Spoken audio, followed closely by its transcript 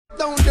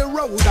down the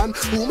road. And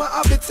rumor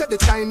have it said the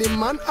tiny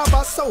man have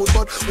a soul,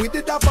 but we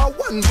did have a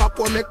one pop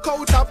when me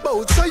out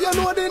about. So you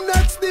know the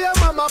next day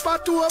mama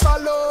fat to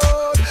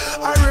overload.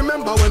 I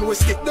remember when we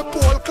stick the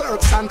poll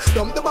clerks and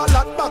dump the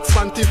ballot box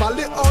Fanti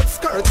Valley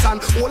outskirts and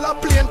all a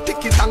plane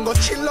ticket and go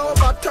chill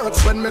over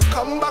Turks. When me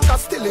come back I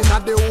still in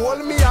at the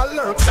whole me a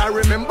lurks. I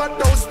remember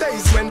those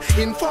days when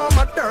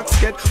informer Turks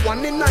get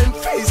 1 in 9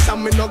 face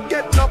and me no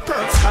get no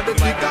perks.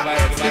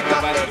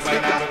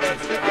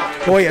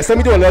 Oh yes, let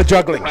me do a little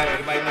juggling.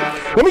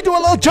 Let me do a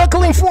little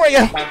juggling for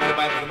you.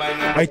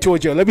 I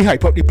told you, let me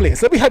hype up the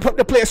place. Let me hype up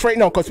the place right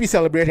now because we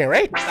celebrating,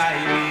 right?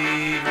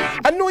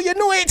 I know you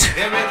know it.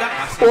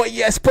 Oh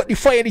yes, put the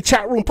fire in the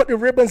chat room. Put the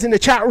ribbons in the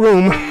chat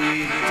room.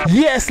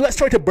 Yes, let's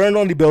try to burn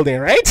on the building,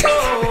 right?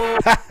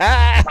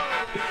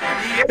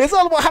 It's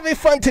all about having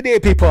fun today,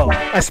 people.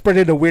 And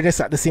spreading awareness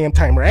at the same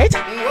time, right?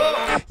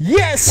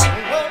 Yes.